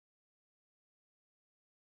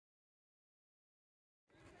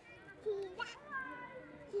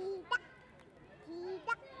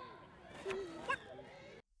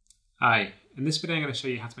Hi, in this video I'm going to show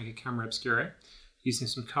you how to make a camera obscura using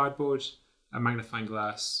some cardboard, a magnifying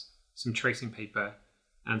glass, some tracing paper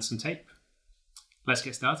and some tape. Let's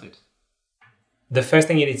get started. The first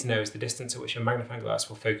thing you need to know is the distance at which your magnifying glass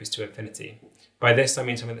will focus to infinity. By this I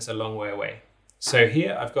mean something that's a long way away. So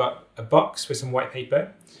here I've got a box with some white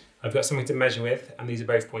paper, I've got something to measure with, and these are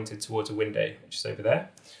both pointed towards a window which is over there.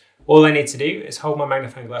 All I need to do is hold my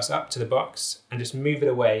magnifying glass up to the box and just move it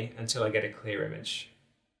away until I get a clear image.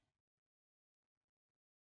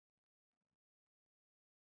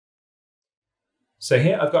 So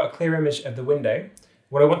here I've got a clear image of the window.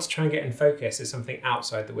 What I want to try and get in focus is something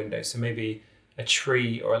outside the window, so maybe a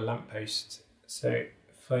tree or a lamppost. So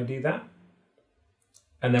if I do that,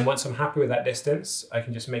 and then once I'm happy with that distance, I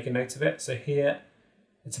can just make a note of it. So here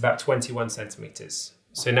it's about 21 centimeters.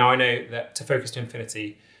 So now I know that to focus to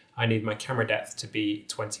infinity, I need my camera depth to be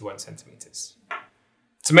 21 centimeters.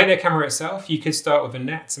 To make the camera itself, you could start with a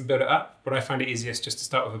net and build it up, but I find it easiest just to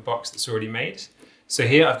start with a box that's already made. So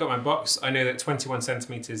here I've got my box. I know that 21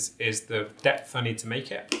 centimeters is the depth I need to make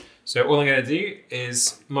it. So all I'm going to do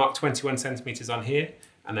is mark 21 centimeters on here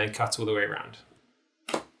and then cut all the way around.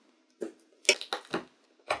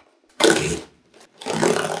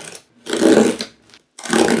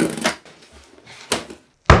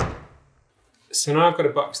 So now I've got a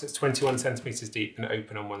box that's 21 centimeters deep and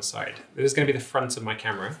open on one side. This is going to be the front of my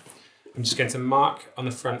camera. I'm just going to mark on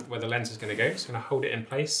the front where the lens is going to go. So I'm going to hold it in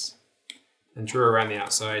place and draw around the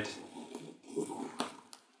outside.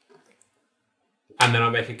 And then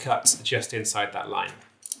I'll make a cut just inside that line.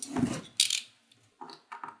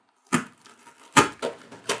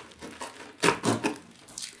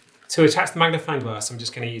 To attach the magnifying glass, I'm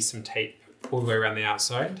just going to use some tape all the way around the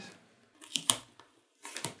outside.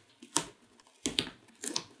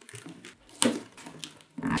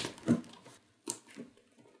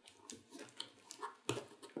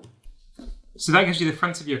 So that gives you the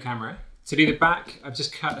front of your camera. To do the back, I've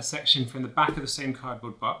just cut a section from the back of the same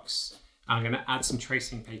cardboard box. And I'm going to add some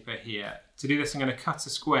tracing paper here. To do this, I'm going to cut a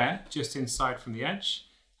square just inside from the edge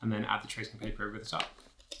and then add the tracing paper over the top.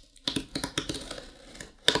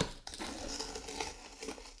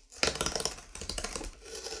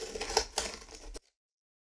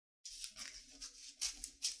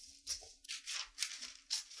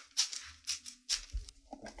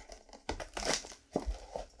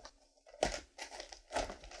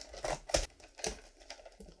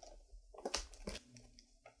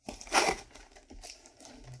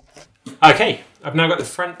 Okay, I've now got the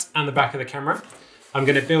front and the back of the camera. I'm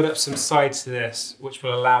going to build up some sides to this, which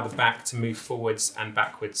will allow the back to move forwards and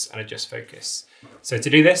backwards and adjust focus. So to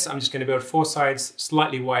do this, I'm just going to build 4 sides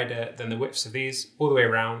slightly wider than the widths of these all the way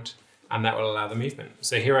around, and that will allow the movement.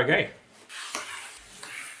 So here I go.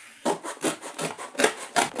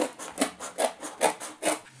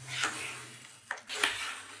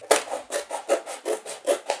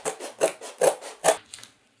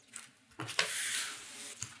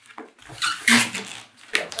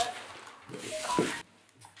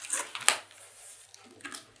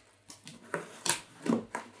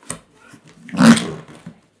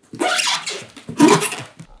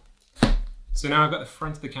 So now I've got the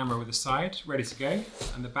front of the camera with the side ready to go,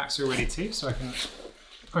 and the backs are ready too, so I can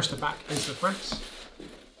push the back into the front.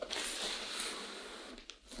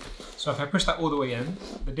 So if I push that all the way in,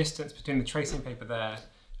 the distance between the tracing paper there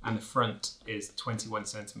and the front is 21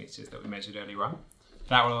 centimeters that we measured earlier on.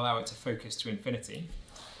 That will allow it to focus to infinity,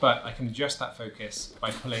 but I can adjust that focus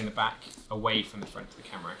by pulling the back away from the front of the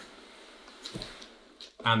camera.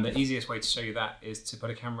 And the easiest way to show you that is to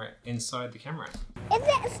put a camera inside the camera. Is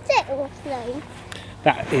it a stick or a stone?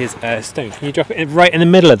 That is a stone. Can you drop it right in the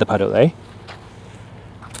middle of the puddle though?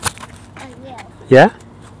 Yeah. Yeah?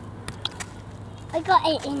 I got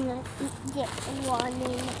it in the one in the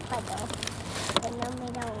puddle. In the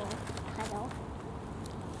middle of the puddle.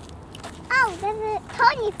 Oh, there's a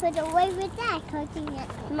tiny puddle over there cooking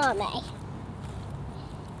it, Mummy.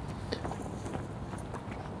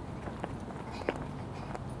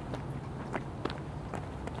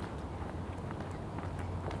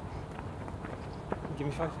 Give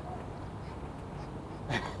me 5.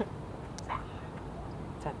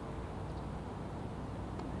 10.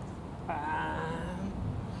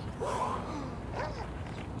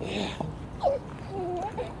 Yeah.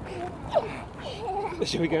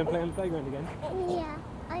 Shall we go and play on the playground again? Yeah,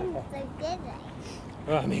 I'm so dizzy.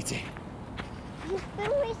 Oh, me too. You've been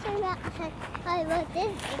me so much I was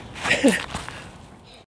dizzy.